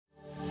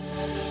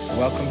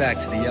welcome back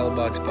to the Yellow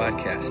Box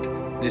Podcast.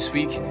 This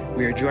week,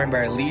 we are joined by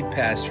our lead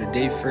pastor,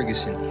 Dave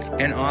Ferguson,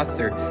 and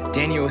author,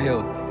 Daniel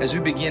Hill, as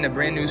we begin a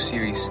brand new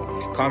series,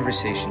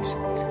 Conversations.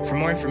 For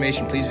more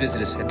information, please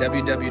visit us at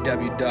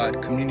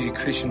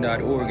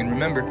www.communitychristian.org. And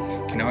remember,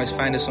 you can always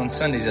find us on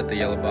Sundays at the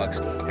Yellow Box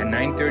at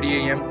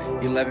 9:30 a.m.,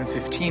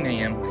 11:15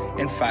 a.m.,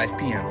 and 5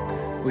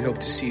 p.m. We hope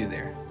to see you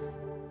there.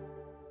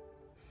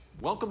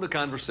 Welcome to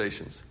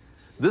Conversations.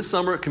 This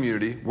summer at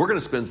Community, we're going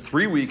to spend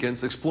 3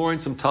 weekends exploring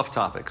some tough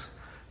topics: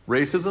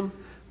 racism,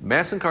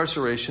 mass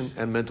incarceration,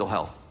 and mental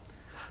health.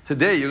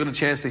 Today, you'll get a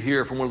chance to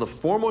hear from one of the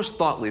foremost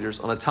thought leaders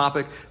on a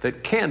topic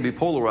that can be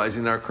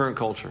polarizing in our current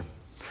culture.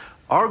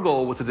 Our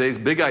goal with today's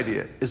big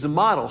idea is to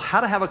model how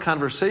to have a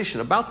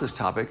conversation about this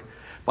topic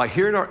by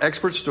hearing our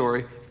expert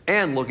story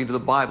and looking to the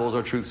Bible as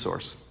our truth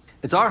source.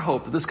 It's our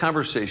hope that this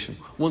conversation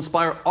will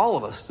inspire all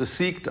of us to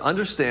seek to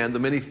understand the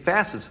many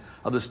facets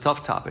of this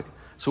tough topic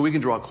so we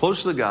can draw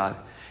closer to God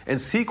and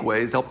seek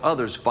ways to help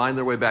others find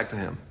their way back to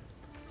Him.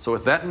 So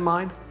with that in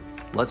mind,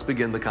 let's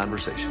begin the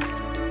conversation.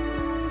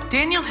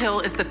 Daniel Hill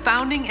is the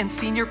founding and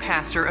senior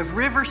pastor of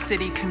River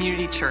City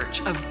Community Church,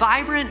 a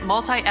vibrant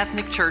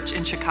multi-ethnic church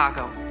in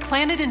Chicago.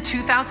 Planted in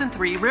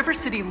 2003, River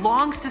City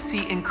longs to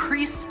see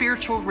increased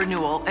spiritual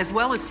renewal as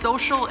well as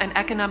social and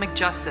economic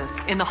justice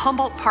in the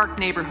Humboldt Park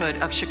neighborhood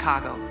of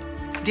Chicago.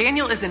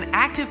 Daniel is an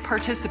active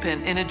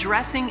participant in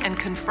addressing and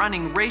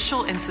confronting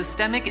racial and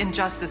systemic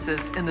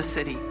injustices in the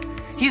city.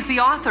 He's the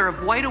author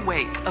of White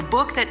Awake, a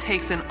book that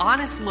takes an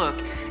honest look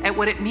at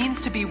what it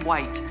means to be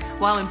white,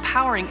 while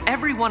empowering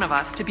every one of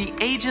us to be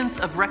agents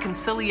of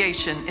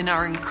reconciliation in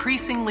our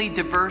increasingly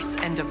diverse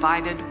and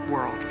divided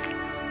world.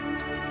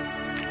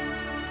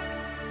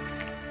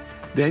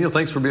 Daniel,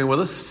 thanks for being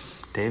with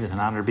us. Dave, it's an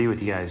honor to be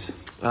with you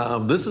guys.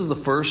 This is the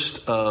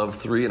first of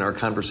 3 in our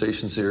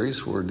conversation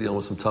series. We're dealing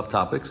with some tough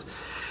topics.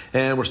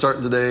 And we're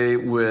starting today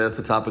with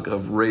the topic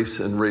of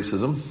race and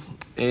racism.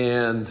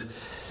 And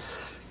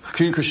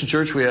Community Christian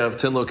Church, we have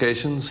 10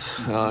 locations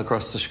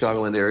across the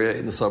Chicagoland area,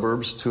 in the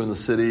suburbs, 2 in the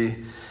city,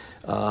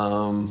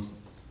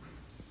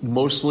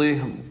 mostly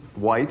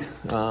white,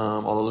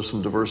 although there's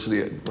some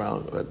diversity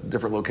around at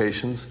different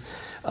locations.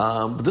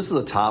 But this is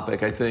a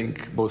topic, I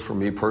think, both for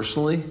me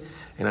personally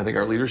and I think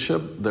our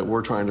leadership, that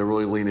we're trying to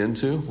really lean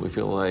into. We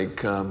feel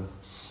like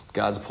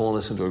God's pulling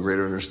us into a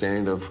greater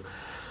understanding of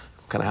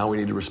kind of how we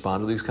need to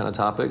respond to these kind of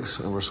topics,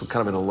 and we're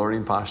kind of in a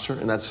learning posture,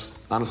 and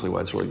that's honestly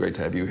why it's really great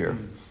to have you here.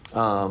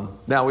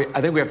 Now,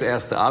 I think we have to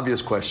ask the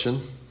obvious question: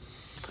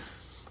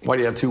 why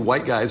do you have 2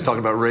 white guys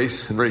talking about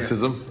race and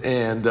racism?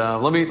 And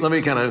let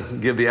me kind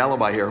of give the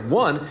alibi here.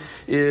 One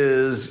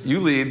is you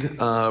lead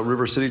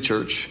River City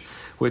Church,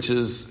 which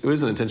is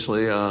an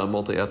intentionally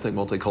multi-ethnic,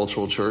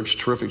 multicultural church,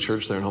 terrific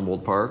church there in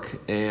Humboldt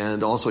Park.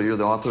 And also you're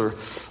the author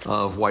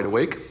of White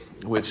Awake,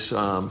 which is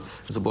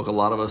a book a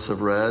lot of us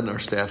have read and our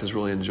staff has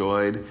really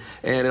enjoyed.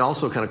 And it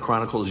also kind of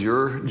chronicles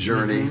your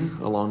journey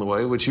along the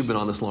way, which you've been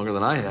on this longer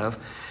than I have.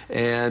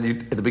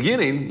 And at the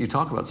beginning, you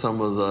talk about some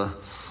of the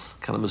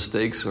kind of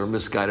mistakes or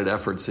misguided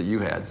efforts that you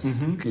had.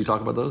 Can you talk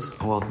about those?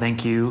 Well,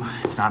 thank you.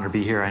 It's an honor to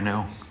be here. I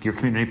know your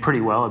community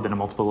pretty well. I've been in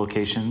multiple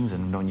locations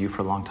and known you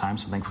for a long time,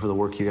 so thankful for the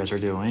work you guys are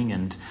doing.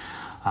 And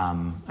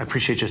I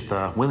appreciate just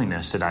the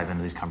willingness to dive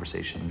into these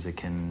conversations. It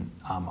can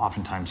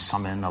oftentimes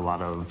summon a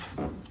lot of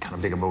kind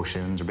of big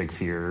emotions or big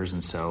fears.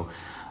 And so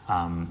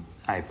I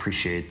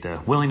appreciate the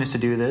willingness to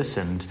do this.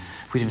 And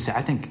we didn't say,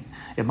 I think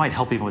it might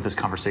help even with this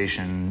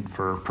conversation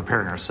for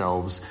preparing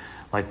ourselves.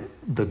 Like,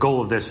 the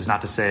goal of this is not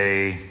to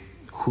say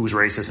who's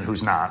racist and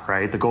who's not,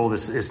 right? The goal of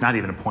this is not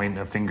even to point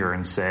a finger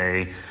and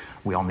say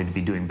we all need to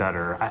be doing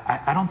better.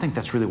 I don't think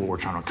that's really what we're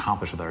trying to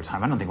accomplish with our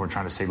time. I don't think we're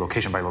trying to say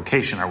location by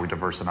location, are we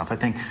diverse enough? I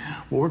think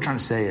what we're trying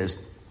to say is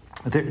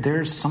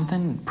there's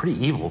something pretty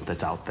evil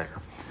that's out there.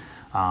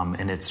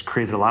 And it's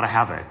created a lot of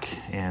havoc,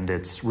 and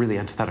it's really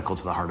antithetical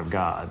to the heart of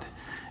God.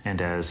 And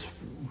as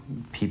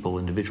people,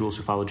 individuals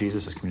who follow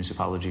Jesus, as communities who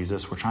follow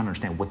Jesus, we're trying to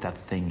understand what that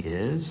thing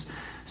is,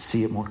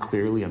 see it more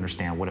clearly,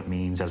 understand what it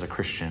means as a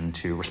Christian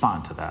to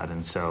respond to that.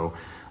 And so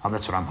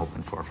that's what I'm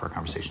hoping for our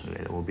conversation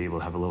today, that we'll be able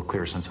to have a little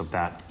clearer sense of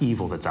that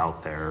evil that's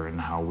out there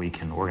and how we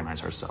can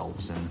organize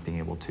ourselves and being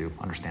able to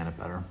understand it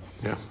better.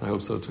 Yeah, I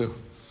hope so too.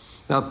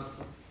 Now,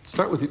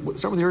 start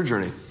with your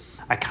journey.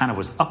 I kind of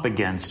was up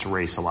against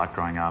race a lot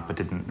growing up, but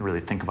didn't really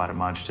think about it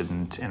much,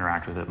 didn't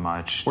interact with it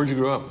much. Where'd you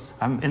grow up?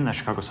 I'm in the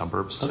Chicago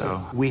suburbs. Okay.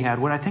 So we had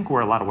what I think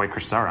where a lot of white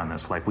Christians are on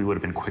this. Like, we would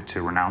have been quick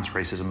to renounce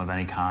racism of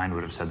any kind,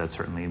 would have said that's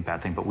certainly a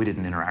bad thing, but we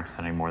didn't interact with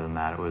it any more than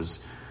that. It was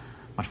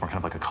much more kind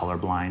of like a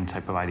colorblind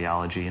type of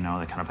ideology,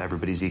 that kind of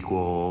everybody's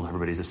equal,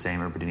 everybody's the same,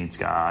 everybody needs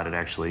God. It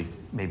actually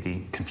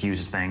maybe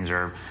confuses things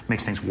or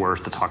makes things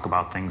worse to talk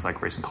about things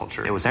like race and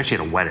culture. It was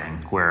actually at a wedding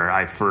where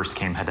I first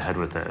came head-to-head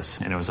with this,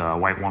 and it was a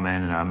white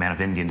woman and a man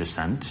of Indian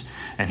descent,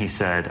 and he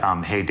said,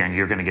 hey, Dan,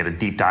 you're going to get a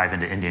deep dive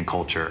into Indian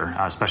culture,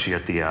 especially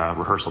at the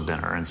rehearsal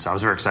dinner. And so I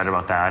was very excited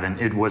about that,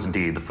 and it was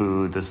indeed the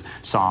food, the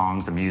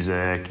songs, the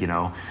music,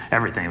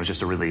 everything. It was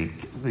just a really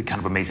kind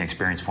of amazing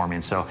experience for me.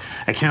 And so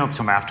I came up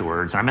to him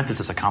afterwards, and I meant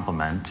this as a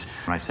compliment.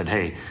 And I said,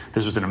 hey,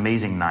 this was an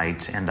amazing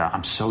night, and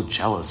I'm so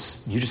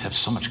jealous. You just have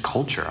so much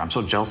culture. I'm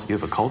so jealous that you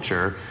have a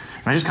culture.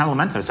 And I just kind of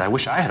lamented. I said, I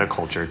wish I had a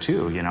culture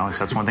too, And so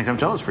that's one of the things I'm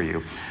jealous for you.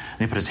 And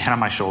he put his hand on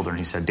my shoulder and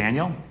he said,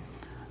 Daniel,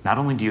 not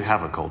only do you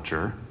have a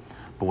culture,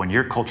 but when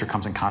your culture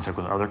comes in contact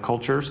with other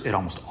cultures, it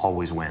almost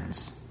always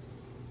wins.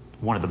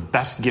 One of the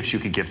best gifts you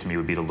could give to me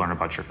would be to learn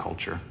about your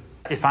culture.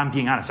 If I'm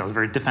being honest, I was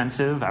very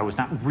defensive. I was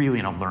not really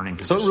in a learning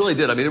position. So it really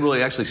did. I mean, it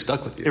really actually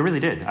stuck with you. It really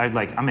did.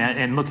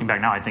 And looking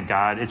back now, I think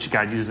God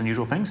uses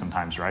unusual things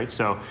sometimes, right?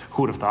 So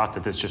who would have thought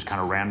that this just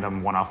kind of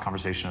random one-off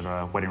conversation at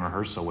a wedding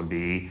rehearsal would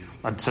be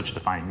such a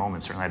defining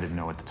moment? Certainly I didn't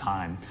know at the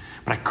time.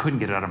 But I couldn't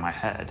get it out of my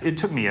head. It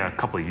took me a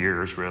couple of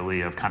years,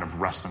 really, of kind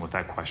of wrestling with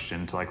that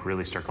question to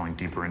really start going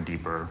deeper and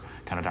deeper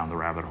kind of down the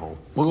rabbit hole.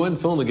 Well, go ahead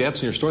and fill in the gaps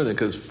in your story then,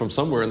 because from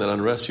somewhere in that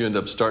unrest, you end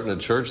up starting a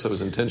church that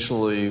was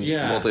intentionally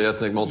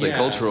multi-ethnic,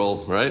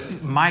 multicultural,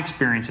 right? My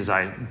experience is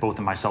both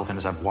in myself and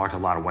as I've walked a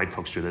lot of white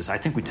folks through this, I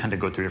think we tend to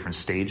go through different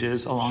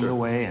stages along the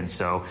way. And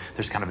so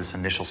there's kind of this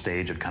initial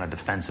stage of kind of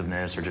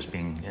defensiveness or just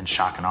being in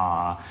shock and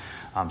awe.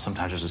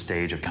 Sometimes there's a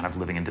stage of kind of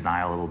living in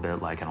denial a little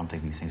bit, like I don't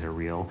think these things are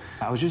real.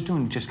 I was just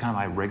doing just kind of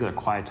my regular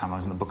quiet time. I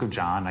was in the book of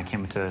John. I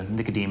came to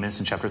Nicodemus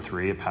in chapter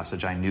 3, a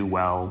passage I knew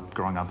well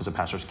growing up as a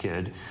pastor's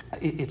kid.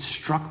 It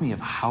struck me of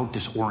how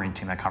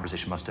disorienting that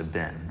conversation must have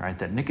been, right?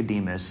 That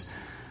Nicodemus,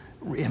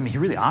 I mean, he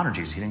really honored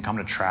Jesus. He didn't come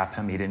to trap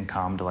him. He didn't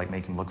come to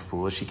make him look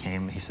foolish.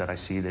 He said, I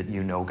see that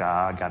you know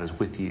God. God is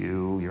with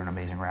you. You're an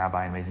amazing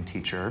rabbi, an amazing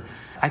teacher.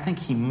 I think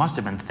he must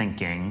have been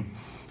thinking,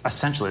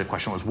 essentially the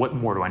question was, what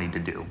more do I need to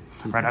do?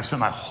 Right? I've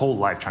spent my whole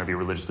life trying to be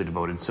religiously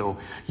devoted. So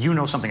you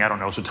know something I don't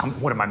know. So tell me,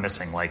 what am I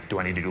missing? Do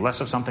I need to do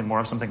less of something, more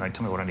of something?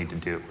 Tell me what I need to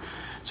do.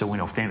 So we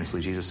know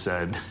famously Jesus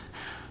said,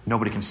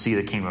 nobody can see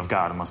the kingdom of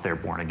God unless they're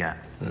born again.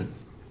 Right.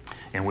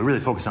 And we really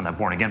focus on that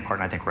born again part,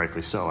 and I think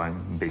rightfully so. I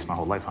based my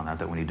whole life on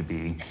that we need to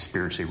be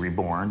spiritually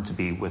reborn to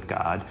be with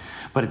God.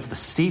 But it's the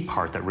see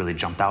part that really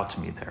jumped out to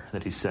me there,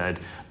 that he said,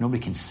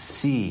 nobody can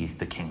see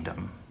the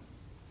kingdom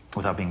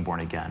without being born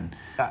again.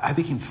 I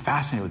became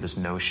fascinated with this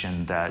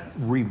notion that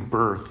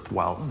rebirth,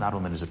 while not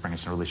only does it bring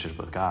us in a relationship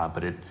with God,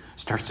 but it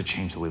starts to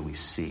change the way we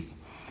see.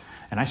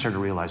 And I started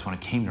to realize when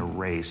it came to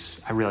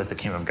race, I realized the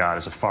kingdom of God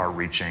is a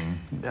far-reaching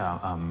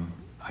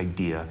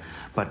idea.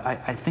 But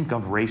I think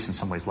of race in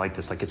some ways like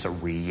this, like it's a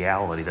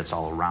reality that's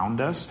all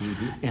around us.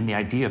 Mm-hmm. And the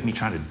idea of me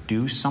trying to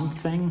do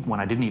something when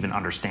I didn't even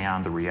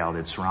understand the reality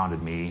that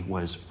surrounded me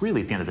was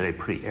really, at the end of the day,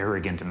 pretty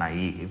arrogant and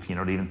naive, to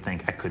even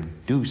think I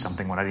could do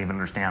something when I didn't even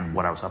understand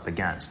what I was up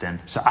against. And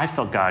so I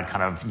felt God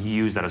kind of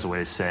use that as a way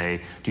to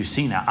say, do you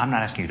see now, I'm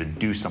not asking you to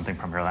do something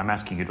primarily. I'm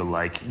asking you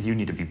to you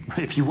need to be,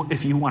 if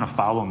you want to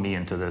follow me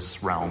into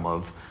this realm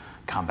of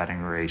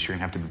combating race, you're going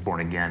to have to be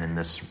born again in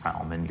this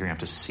realm, and you're going to have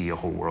to see a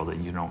whole world that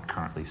you don't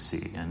currently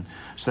see. And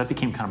so that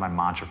became kind of my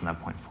mantra from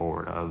that point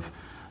forward of,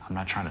 I'm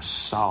not trying to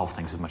solve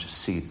things as much as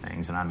see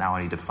things, and now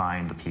I need to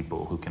find the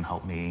people who can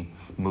help me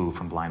move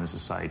from blindness to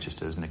sight,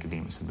 just as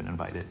Nicodemus had been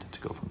invited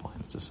to go from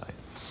blindness to sight.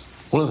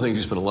 One of the things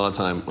you spent a lot of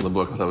time on the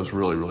book that was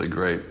really, really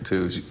great,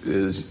 too,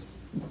 is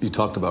you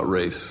talked about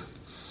race.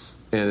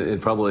 And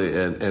it probably,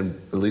 and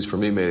at least for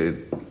me, there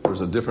was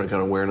a different kind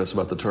of awareness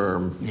about the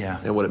term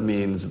and what it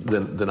means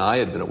than I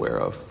had been aware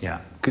of.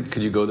 Yeah. Could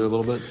you go there a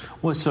little bit?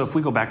 Well, so if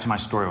we go back to my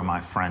story where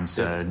my friend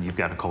said, you've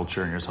got a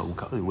culture and yours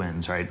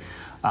wins, right?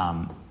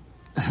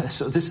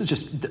 So this is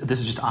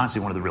just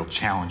honestly one of the real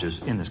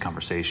challenges in this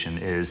conversation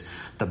is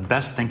the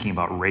best thinking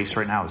about race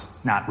right now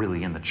is not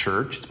really in the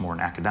church. It's more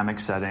in academic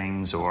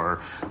settings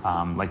or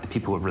like the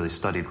people who have really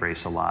studied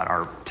race a lot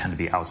tend to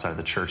be outside of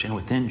the church. And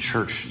within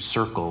church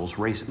circles,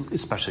 race,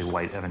 especially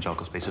white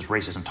evangelical spaces,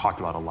 race isn't talked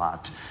about a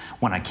lot.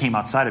 When I came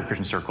outside of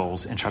Christian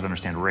circles and tried to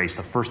understand race,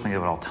 the first thing that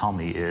would all tell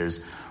me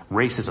is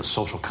race is a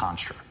social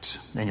construct,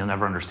 and you'll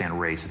never understand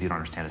race if you don't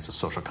understand it's a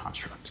social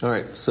construct. All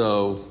right,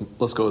 so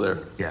let's go there.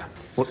 Yeah.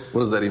 What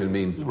does that even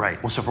mean?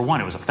 Right. Well, so for one,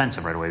 it was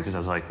offensive right away because I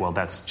was like, well,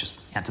 that's just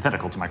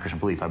antithetical to my Christian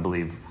belief. I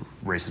believe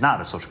race is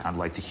not a social construct.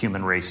 Like the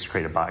human race is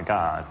created by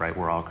God, right?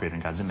 We're all created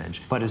in God's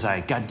image. But as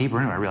I got deeper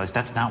into it, I realized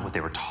that's not what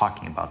they were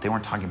talking about. They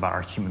weren't talking about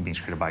our human beings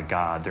created by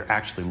God. They're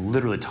actually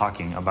literally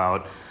talking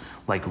about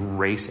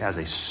race as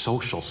a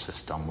social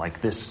system,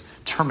 like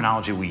this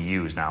terminology we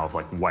use now of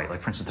white. Like,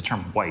 for instance, the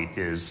term white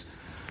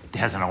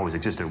hasn't always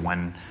existed.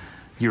 When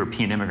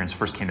European immigrants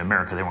first came to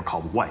America, they weren't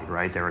called white,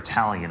 right? They were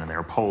Italian and they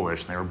were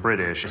Polish and they were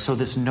British. So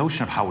this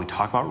notion of how we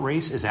talk about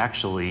race is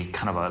actually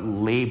kind of a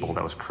label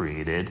that was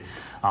created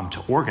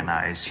to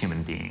organize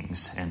human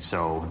beings. And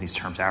so these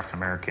terms, African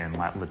American,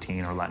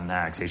 Latin or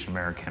Latinx, Asian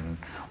American,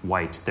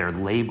 white, they're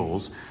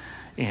labels,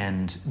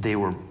 and they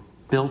were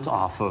built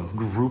off of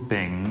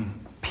grouping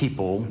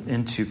people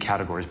into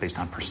categories based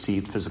on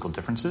perceived physical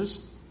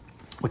differences,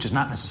 which is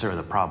not necessarily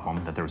the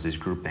problem that there was these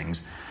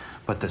groupings,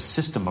 but the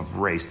system of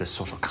race, the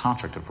social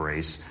construct of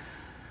race,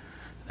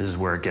 this is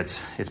where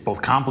it's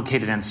both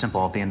complicated and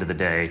simple at the end of the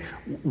day.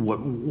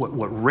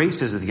 What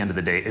race is at the end of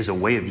the day is a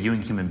way of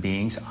viewing human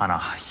beings on a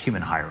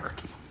human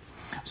hierarchy.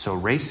 So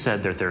race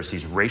said that there's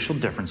these racial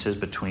differences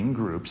between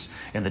groups,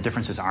 and the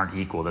differences aren't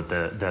equal, that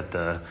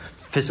the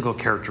physical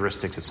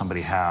characteristics that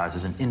somebody has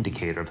is an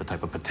indicator of the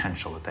type of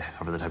potential that they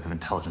have, or the type of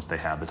intelligence they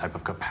have, the type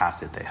of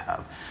capacity that they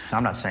have. Now,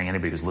 I'm not saying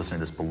anybody who's listening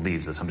to this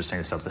believes this. I'm just saying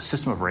this stuff. The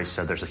system of race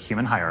said there's a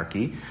human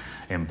hierarchy,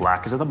 and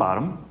black is at the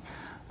bottom.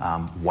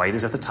 White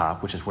is at the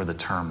top, which is where the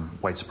term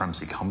white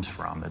supremacy comes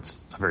from.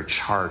 It's a very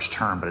charged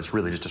term, but it's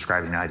really just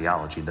describing an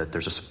ideology that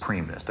there's a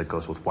supremeness that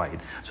goes with white.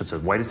 So it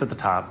says white is at the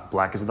top,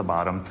 black is at the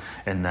bottom,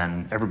 and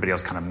then everybody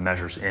else kind of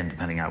measures in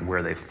depending on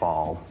where they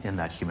fall in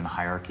that human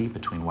hierarchy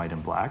between white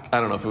and black. I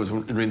don't know if it was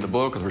reading the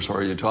book or the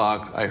story you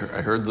talked. I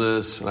heard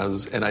this,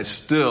 and I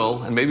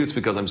still, and maybe it's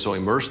because I'm so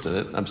immersed in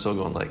it, I'm still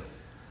going like,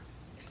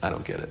 I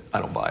don't get it.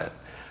 I don't buy it.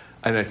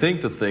 And I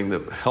think the thing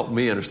that helped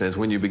me understand is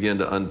when you begin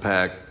to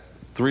unpack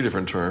three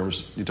different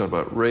terms. You talk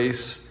about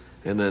race,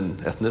 and then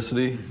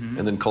ethnicity,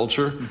 and then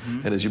culture.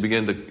 And as you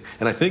begin to,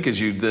 and I think as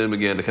you then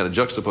began to kind of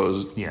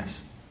juxtapose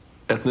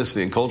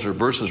ethnicity and culture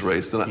versus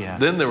race,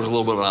 then there was a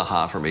little bit of an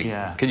aha for me.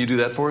 Yeah. Can you do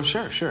that for us?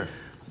 Sure.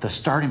 The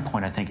starting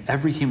point, I think,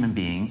 every human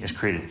being is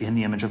created in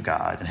the image of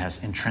God and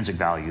has intrinsic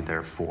value,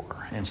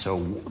 therefore. And so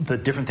the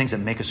different things that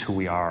make us who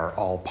we are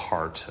all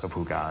part of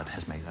who God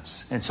has made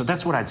us. And so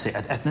that's what I'd say.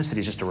 Ethnicity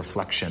is just a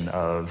reflection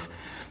of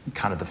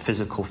kind of the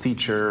physical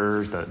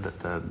features, the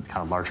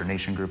kind of larger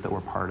nation group that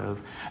we're part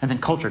of. And then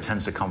culture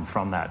tends to come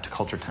from that.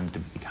 Culture tends to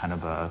be kind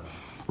of a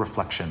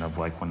reflection of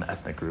like when the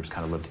ethnic groups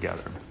kind of live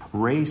together.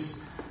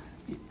 Race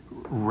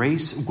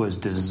was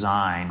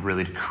designed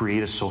really to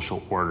create a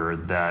social order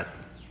that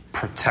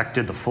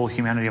protected the full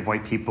humanity of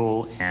white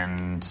people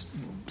and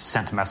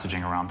sent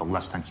messaging around the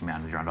less than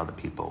humanity around other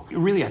people.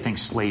 Really, I think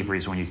slavery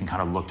is when you can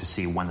kind of look to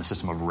see when the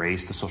system of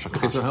race, the social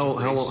construct of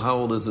race. How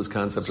old is this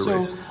concept of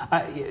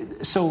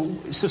race? So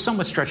some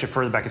would stretch it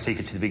further back and say you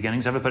could see the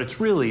beginnings of it, but it's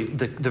really,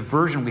 the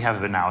version we have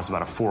of it now is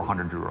about a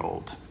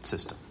 400-year-old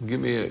system. Give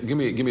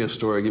me a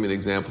story, give me an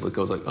example that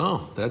goes like,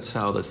 oh, that's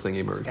how this thing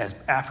emerged. As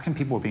African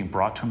people were being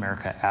brought to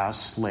America as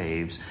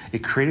slaves,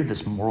 it created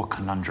this moral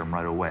conundrum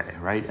right away,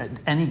 right?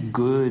 Any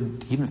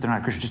good, even if they're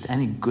not Christian, just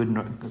any good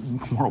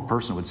moral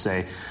person would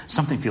say,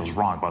 something feels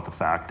wrong about the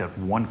fact that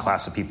one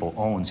class of people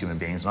owns human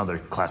beings, another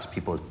class of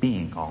people is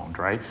being owned,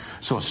 right?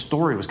 So a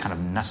story was kind of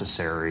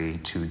necessary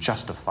to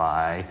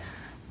justify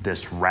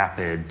this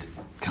rapid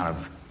kind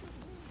of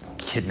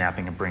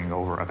kidnapping and bringing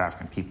over of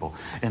African people.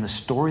 And the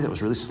story that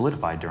was really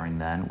solidified during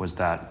then was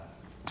that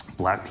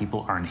black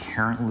people are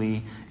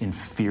inherently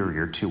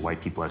inferior to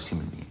white people as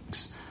human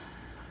beings.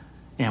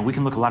 And we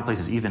can look at a lot of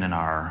places, even in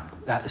our...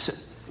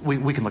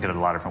 we can look at it a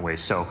lot of different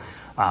ways. So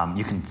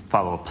you can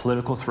follow a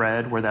political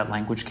thread where that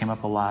language came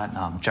up a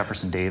lot.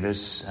 Jefferson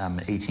Davis,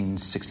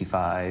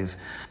 1865,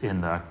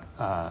 in the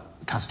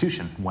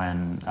Constitution,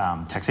 when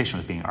taxation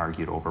was being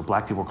argued over,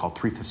 black people were called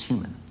 3/5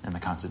 human in the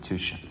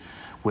Constitution,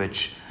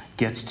 which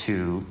gets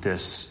to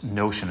this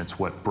notion, it's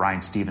what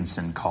Brian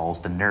Stevenson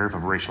calls the narrative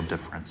of racial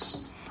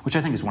difference, which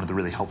I think is one of the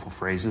really helpful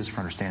phrases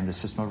for understanding the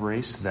system of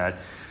race, that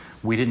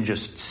we didn't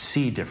just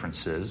see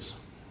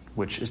differences,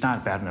 which is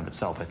not bad in of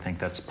itself. I think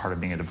that's part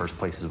of being in diverse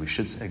places. We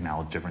should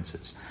acknowledge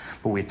differences.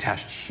 But we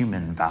attached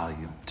human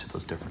value to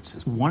those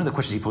differences. One of the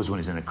questions he posed when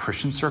he's in a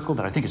Christian circle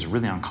that I think is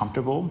really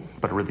uncomfortable,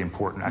 but a really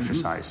important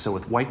exercise. So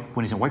when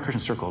he's in white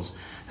Christian circles,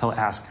 he'll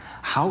ask,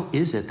 how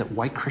is it that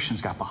white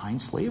Christians got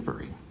behind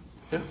slavery?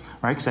 Yeah.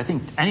 Right? Because I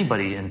think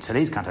anybody in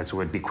today's context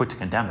would be quick to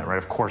condemn it, right?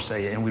 Of course,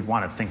 and we'd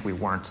want to think we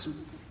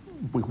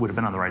would have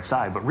been on the right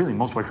side, but really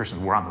most white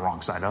Christians were on the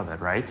wrong side of it,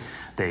 right?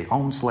 They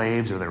owned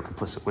slaves or they were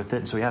complicit with it.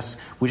 And so he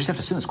asks, we just have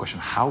to sit in this question,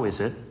 how is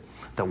it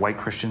that white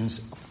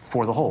Christians,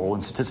 for the whole,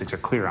 and statistics are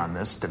clear on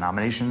this,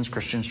 denominations,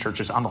 Christians,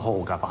 churches, on the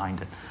whole, got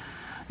behind it.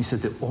 He said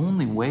the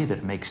only way that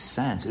it makes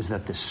sense is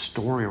that this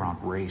story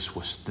around race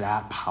was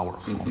that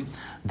powerful,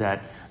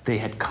 that they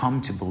had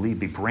come to believe,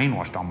 be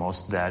brainwashed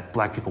almost, that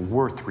black people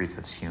were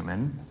 3/5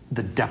 human.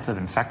 The depth of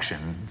infection,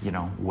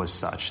 was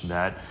such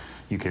that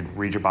you could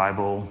read your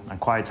Bible on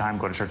quiet time,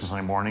 go to church on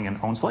Sunday morning, and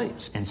own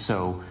slaves. And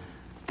so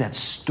that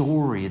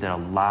story that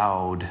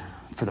allowed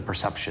for the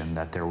perception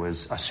that there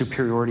was a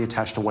superiority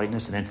attached to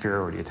whiteness and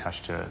inferiority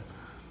attached to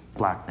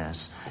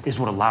blackness is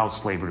what allowed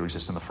slavery to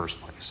exist in the first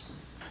place.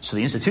 So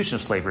the institution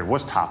of slavery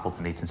was toppled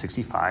in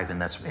 1865,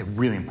 and that's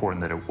really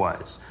important that it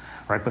was,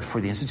 right? But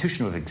for the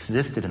institution to have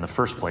existed in the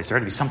first place, there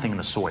had to be something in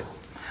the soil.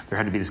 There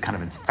had to be this kind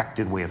of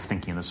infected way of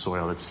thinking in the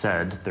soil that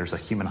said there's a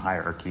human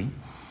hierarchy,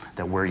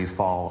 that where you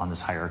fall on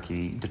this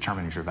hierarchy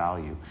determines your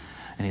value.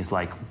 And he's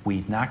like,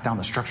 we knocked down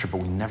the structure,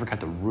 but we never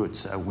got the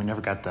roots. We never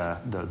got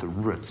the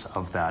roots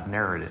of that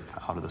narrative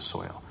out of the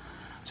soil.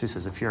 So he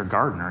says, if you're a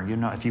gardener,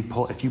 if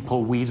you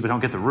pull weeds but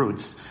don't get the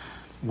roots,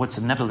 what's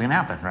inevitably going to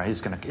happen, right?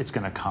 It's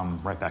gonna come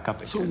right back up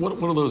again. So what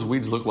do those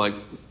weeds look like?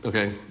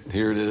 Okay,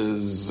 here it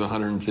is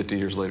 150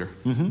 years later.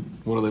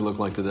 What do they look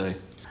like today?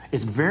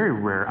 It's very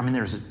rare. I mean,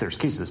 there's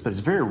cases of this, but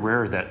it's very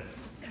rare that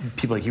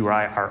people like you or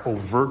I are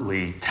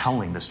overtly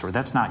telling this story.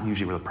 That's not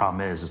usually where the problem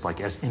is like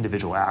as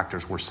individual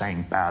actors, we're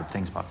saying bad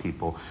things about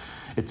people.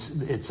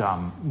 It's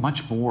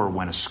much more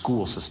when a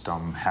school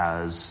system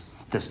has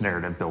this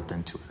narrative built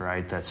into it,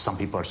 right? That some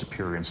people are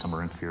superior and some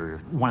are inferior.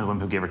 One of the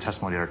women who gave her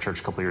testimony at our church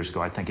a couple of years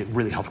ago, I think it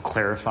really helped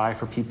clarify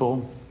for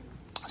people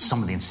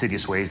some of the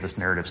insidious ways this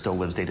narrative still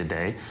lives day to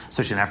day.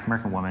 So she's an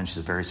African-American woman. She's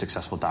a very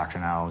successful doctor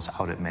now, is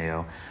out at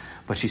Mayo.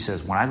 But she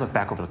says, when I look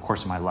back over the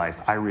course of my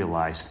life, I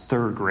realized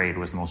third grade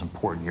was the most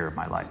important year of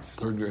my life.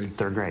 Third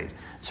grade.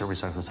 So everybody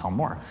starts to tell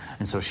more.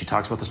 And so she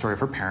talks about the story of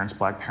her parents,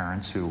 black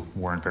parents, who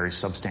weren't very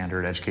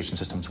substandard education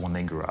systems when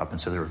they grew up.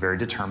 And so they were very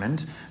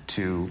determined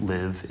to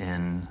live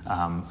in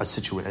a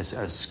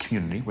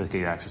community where they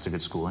could get access to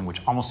good schooling,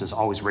 which almost is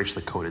always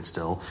racially coded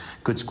still.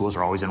 Good schools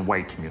are always in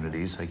white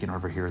communities. Like, you don't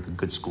ever hear the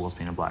good schools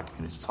being in black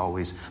communities. It's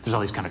always, there's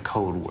all these kind of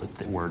code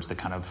words that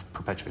kind of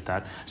perpetuate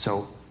that.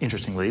 So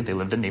interestingly, they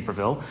lived in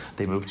Naperville.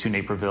 They moved to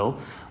Naperville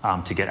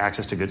to get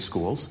access to good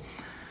schools.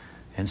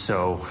 And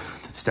so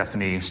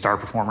Stephanie, star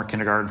performer,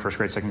 kindergarten, first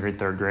grade, second grade,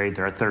 third grade.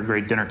 They're at third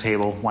grade dinner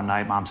table one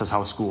night. Mom says, how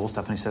was school?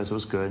 Stephanie says it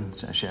was good.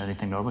 She had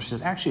anything notable? She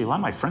said, actually, a lot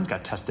of my friends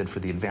got tested for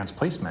the advanced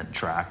placement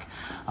track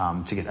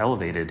to get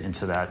elevated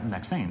into that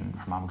next thing.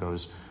 Her mom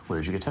goes, what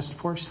did you get tested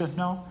for? She said,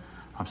 no.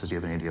 Mom says, do you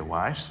have any idea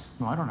why? She said,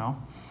 no, I don't know.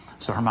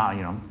 So her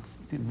mom,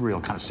 the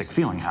real kind of sick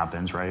feeling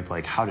happens, right?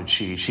 Like, how did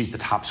she's the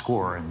top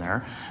scorer in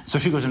there. So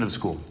she goes into the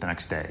school the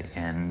next day,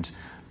 and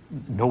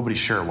nobody's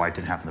sure why it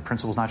didn't happen. The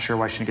principal's not sure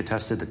why she didn't get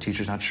tested. The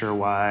teacher's not sure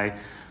why.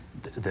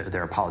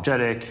 They're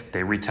apologetic.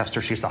 They retest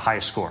her. She's the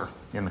highest score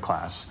in the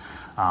class.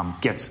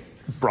 Gets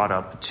brought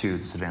up to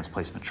this advanced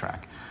placement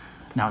track.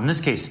 Now, in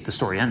this case, the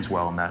story ends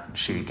well in that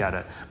she got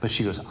it. But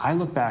she goes, I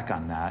look back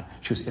on that.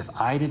 She goes, if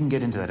I didn't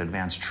get into that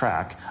advanced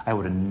track, I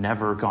would have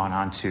never gone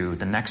on to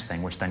the next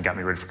thing, which then got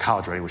me ready for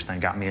college already, which then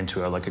got me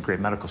into a great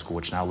medical school,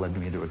 which now led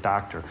me into a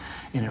doctor.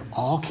 And it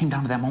all came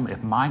down to that moment.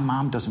 If my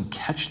mom doesn't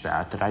catch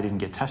that I didn't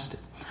get tested,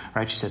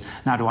 right? She said,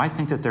 now, do I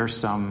think that there's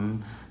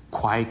some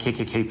quiet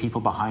KKK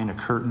people behind a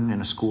curtain in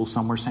a school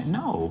somewhere saying,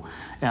 no.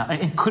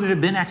 And could it have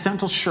been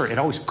accidental? Sure, it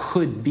always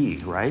could be,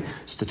 right?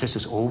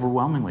 Statistics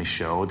overwhelmingly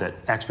show that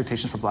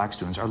expectations for black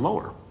students are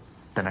lower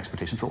than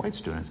expectations for white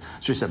students.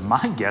 So she said,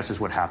 my guess is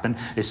what happened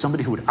is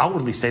somebody who would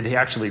outwardly say they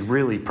actually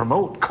really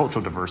promote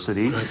cultural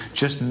diversity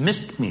just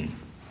missed me.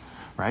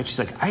 Right? She's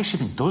like, I actually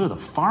think those are the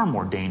far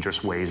more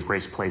dangerous ways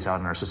race plays out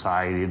in our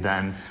society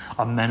than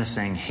a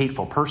menacing,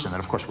 hateful person that,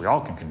 of course, we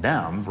all can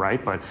condemn,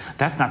 right? But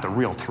that's not the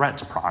real threat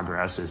to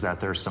progress, is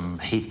that there's some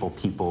hateful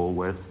people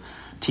with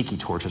tiki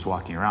torches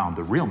walking around.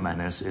 The real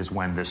menace is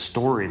when this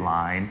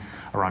storyline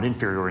around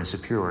inferiority and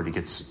superiority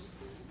gets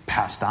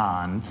passed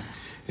on.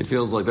 It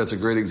feels like that's a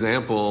great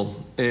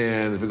example.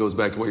 And if it goes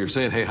back to what you're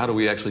saying, hey, how do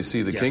we actually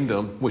see the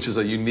kingdom, which is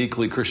a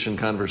uniquely Christian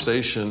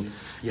conversation?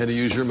 And to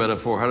use your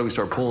metaphor, how do we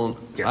start pulling,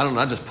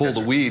 not just pull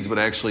the weeds, but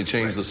actually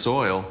change the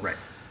soil? Right.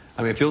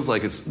 I mean, it feels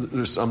like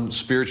there's some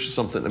spiritual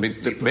something. I mean,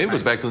 maybe it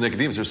goes back to the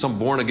Nicodemus. There's some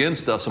born again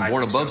stuff, some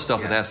born above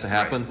stuff that has to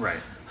happen. Right.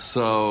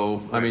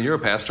 So, I mean, you're a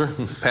pastor.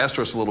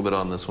 Pastor us a little bit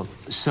on this one.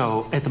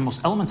 So, at the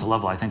most elemental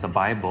level, I think the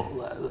Bible,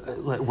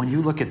 when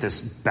you look at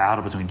this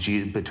battle between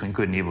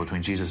good and evil,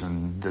 between Jesus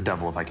and the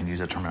devil, if I can use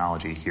that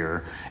terminology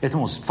here, at the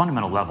most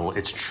fundamental level,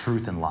 it's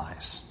truth and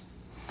lies.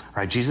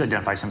 Right? Jesus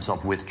identifies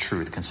himself with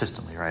truth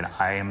consistently, right?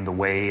 I am the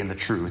way and the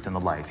truth and the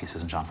life, he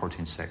says in John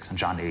 14:6. In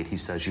John 8, he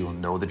says, you will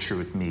know the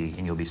truth, me,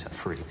 and you'll be set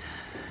free.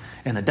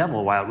 And the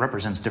devil, while it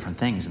represents different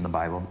things in the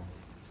Bible,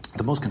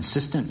 the most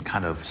consistent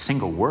kind of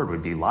single word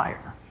would be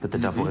liar, that the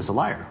devil is a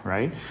liar,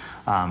 right?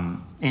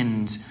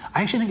 And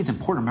I actually think it's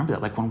important to remember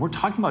that. Like, when we're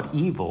talking about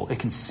evil, it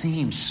can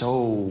seem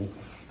so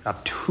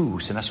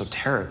obtuse and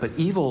esoteric, but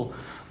evil,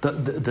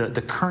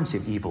 the currency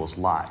of evil is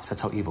lies.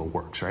 That's how evil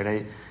works, right?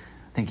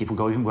 I think if we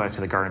even go back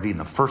to the Garden of Eden,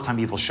 the first time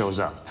evil shows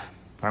up,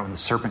 right, when the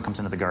serpent comes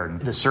into the garden,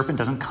 the serpent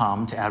doesn't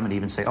come to Adam and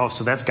Eve and say, oh,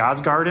 so that's God's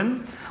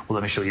garden? Well,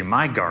 let me show you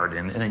my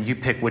garden, and then you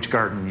pick which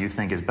garden you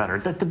think is better.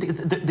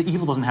 The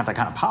evil doesn't have that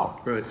kind of power.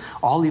 Right.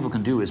 All evil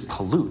can do is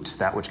pollute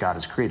that which God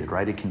has created,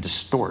 right? It can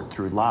distort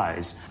through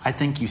lies. I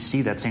think you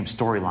see that same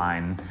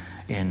storyline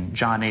in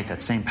John 8, that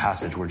same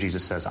passage where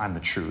Jesus says, I'm the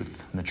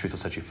truth, and the truth will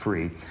set you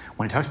free.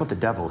 When he talks about the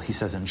devil, he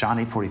says in John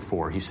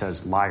 8:44, he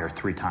says liar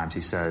 3 times.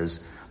 He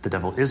says, the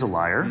devil is a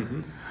liar.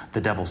 Mm-hmm. The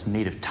devil's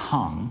native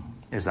tongue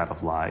is that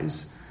of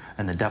lies.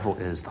 And the devil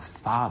is the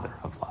father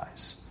of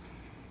lies.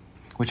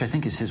 Which I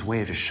think is his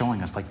way of just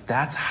showing us, like,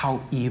 that's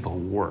how evil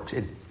works.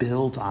 It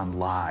builds on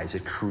lies.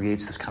 It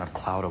creates this kind of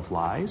cloud of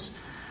lies.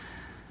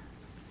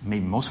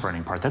 Maybe most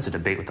frightening part, that's a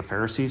debate with the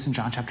Pharisees in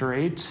John chapter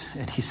 8.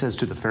 And he says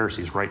to the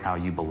Pharisees, right now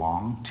you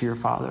belong to your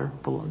father,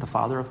 the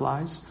father of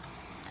lies.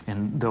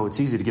 And though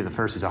it's easy to give the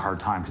Pharisees a hard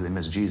time because they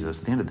miss Jesus,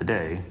 at the end of the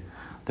day,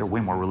 they're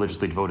way more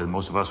religiously devoted than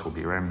most of us will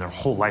be, right? I mean, their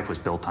whole life was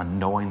built on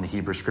knowing the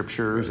Hebrew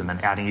Scriptures and then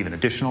adding even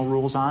additional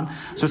rules on.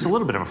 So it's a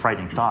little bit of a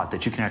frightening thought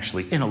that you can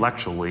actually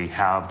intellectually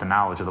have the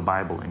knowledge of the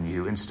Bible in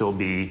you and still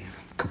be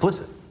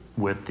complicit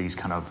with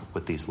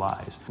these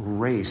lies.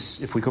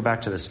 Race, if we go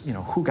back to this,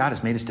 who God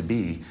has made us to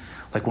be,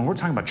 like when we're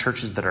talking about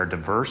churches that are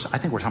diverse, I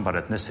think we're talking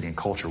about ethnicity and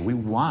culture. We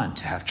want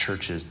to have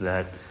churches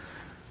that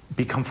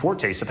become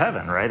foretastes of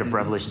heaven, right? Of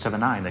Revelation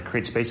 7:9, that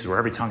creates spaces where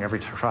every tongue, every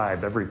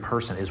tribe, every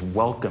person is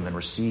welcome and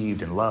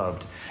received and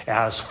loved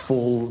as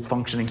full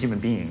functioning human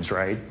beings,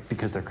 right?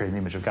 Because they're created in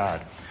the image of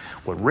God.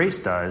 What race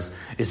does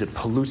is it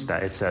pollutes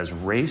that. It says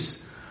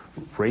race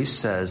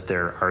says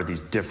there are these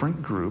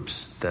different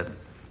groups that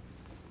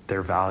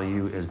their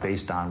value is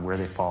based on where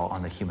they fall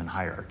on the human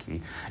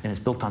hierarchy. And it's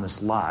built on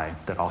this lie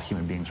that all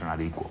human beings are not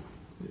equal.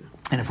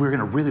 And if we were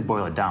going to really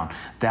boil it down,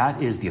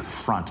 that is the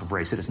affront of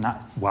race. It is not,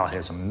 while it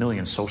has a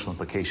million social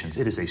implications,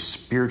 it is a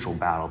spiritual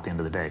battle at the end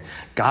of the day.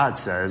 God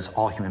says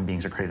all human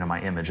beings are created in my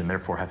image and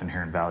therefore have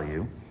inherent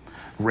value.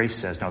 Race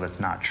says, no, that's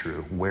not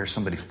true. Where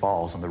somebody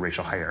falls on the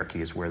racial hierarchy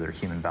is where their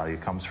human value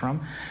comes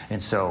from.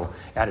 And so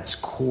at its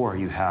core,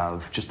 you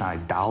have just an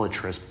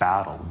idolatrous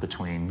battle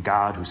between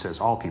God, who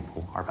says all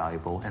people are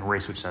valuable, and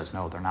race, which says,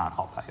 no, they're not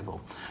all valuable.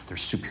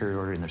 There's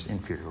superiority and there's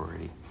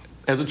inferiority.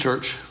 As a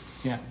church,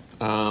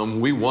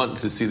 we want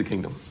to see the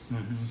kingdom.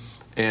 Mm-hmm.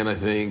 And I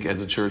think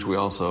as a church, we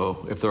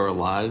also, if there are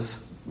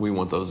lies, we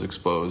want those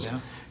exposed. Yeah.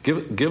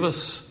 Give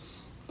us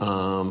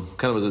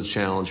kind of as a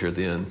challenge here at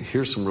the end.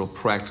 Here's some real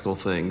practical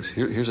things.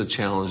 Here's a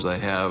challenge that I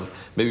have,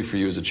 maybe for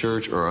you as a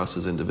church or us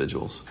as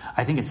individuals.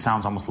 I think it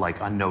sounds almost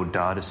like a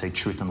no-duh to say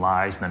truth and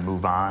lies and then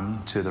move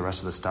on to the rest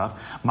of the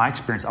stuff. My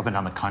experience up and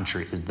down the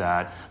country is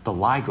that the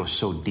lie goes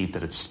so deep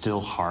that it's still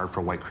hard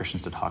for white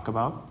Christians to talk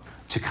about.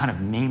 To kind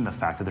of name the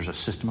fact that there's a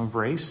system of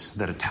race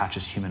that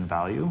attaches human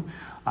value,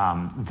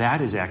 that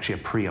is actually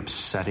a pretty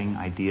upsetting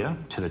idea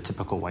to the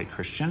typical white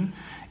Christian.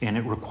 And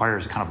it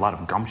requires kind of a lot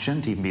of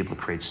gumption to even be able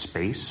to create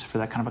space for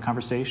that kind of a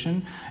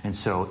conversation. And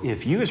so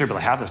if you guys are able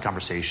to have this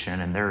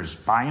conversation and there's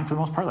buy-in for the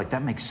most part, like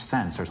that makes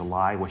sense. There's a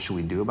lie. What should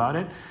we do about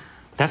it?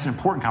 That's an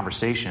important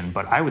conversation,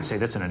 but I would say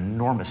that's an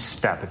enormous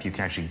step if you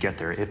can actually get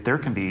there. If there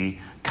can be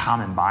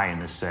common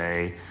buy-in to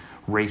say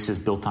race is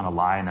built on a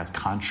lie and that's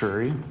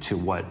contrary to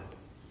what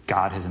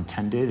God has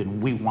intended,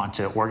 and we want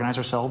to organize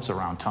ourselves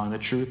around telling the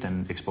truth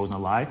and exposing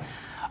the lie,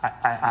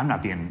 I'm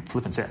not being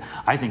flippant.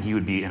 I think you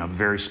would be in a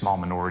very small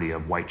minority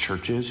of white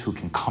churches who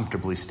can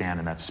comfortably stand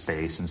in that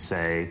space and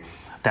say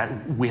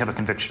that we have a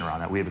conviction around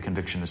that. We have a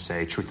conviction to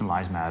say truth and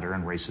lies matter,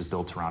 and race is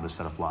built around a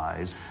set of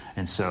lies.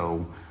 And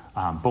so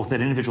both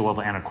at an individual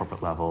level and a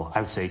corporate level,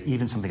 I would say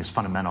even something as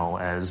fundamental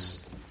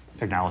as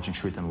acknowledging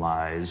truth and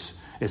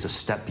lies is a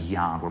step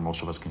beyond where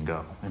most of us can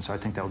go. And so I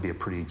think that would be a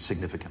pretty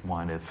significant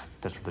one if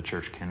that's where the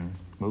church can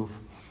move.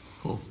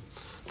 Cool.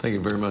 Thank you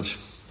very much.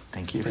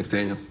 Thank you. Thanks,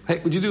 Daniel. Hey,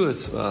 would you do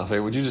us a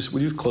favor? Would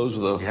you close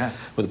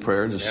with a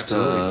prayer? Just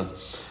absolutely.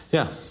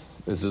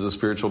 This is a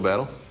spiritual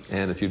battle,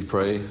 and if you'd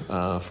pray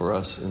for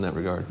us in that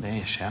regard.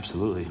 Yes,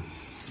 absolutely.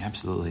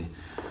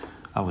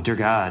 Well, dear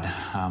God,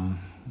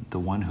 the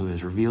one who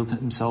has revealed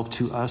himself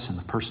to us in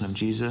the person of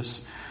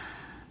Jesus,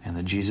 and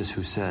the Jesus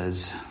who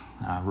says,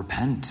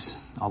 repent,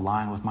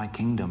 align with my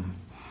kingdom.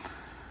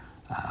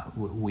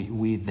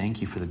 We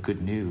thank you for the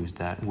good news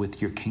that with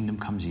your kingdom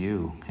comes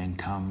you, and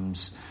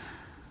comes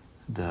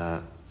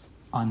the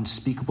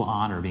unspeakable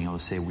honor of being able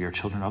to say we are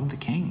children of the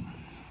King,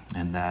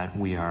 and that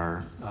we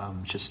are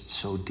just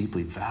so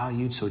deeply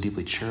valued, so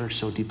deeply cherished,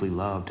 so deeply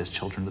loved as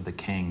children of the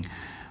King.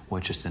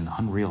 What just an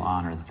unreal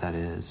honor that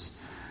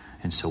is.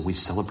 And so we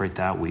celebrate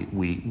that.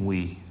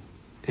 We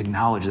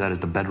acknowledge that as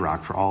the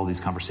bedrock for all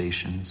these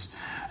conversations.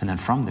 And then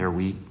from there,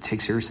 we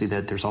take seriously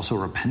that there's also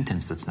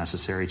repentance that's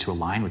necessary to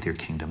align with your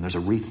kingdom. There's a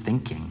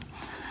rethinking.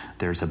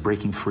 There's a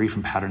breaking free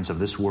from patterns of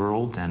this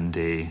world and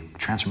a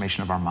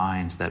transformation of our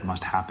minds that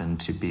must happen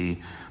to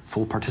be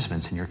full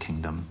participants in your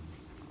kingdom.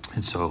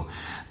 And so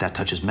that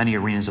touches many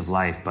arenas of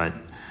life, but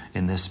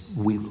in this,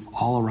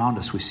 all around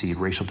us, we see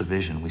racial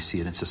division. We see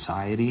it in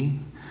society,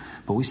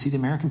 but we see the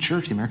American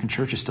church. The American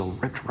church is still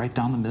ripped right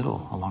down the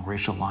middle along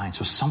racial lines.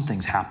 So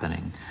something's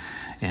happening,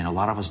 and a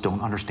lot of us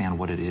don't understand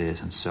what it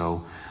is. And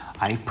so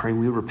I pray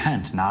we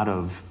repent, not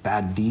of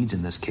bad deeds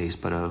in this case,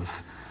 but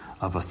of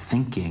a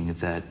thinking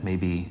that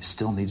maybe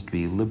still needs to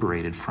be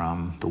liberated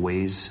from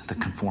the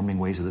conforming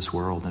ways of this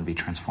world, and be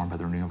transformed by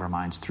the renewing of our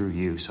minds through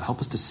you. So help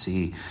us to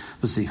see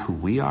who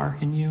we are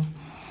in you.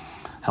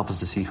 Help us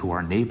to see who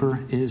our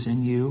neighbor is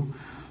in you.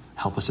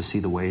 Help us to see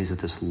the ways that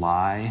this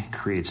lie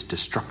creates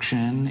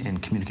destruction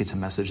and communicates a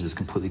message that's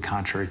completely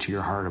contrary to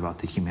your heart about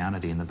the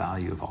humanity and the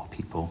value of all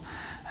people.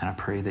 And I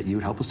pray that you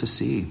would help us to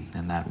see,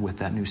 and that with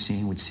that new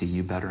seeing, we'd see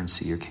you better and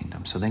see your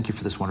kingdom. So thank you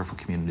for this wonderful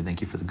community.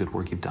 Thank you for the good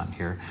work you've done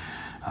here.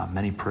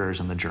 Many prayers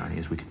on the journey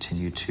as we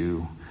continue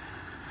to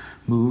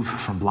move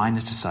from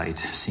blindness to sight,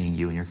 seeing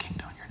you in your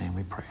kingdom. In your name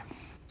we pray.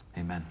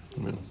 Amen.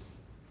 Amen.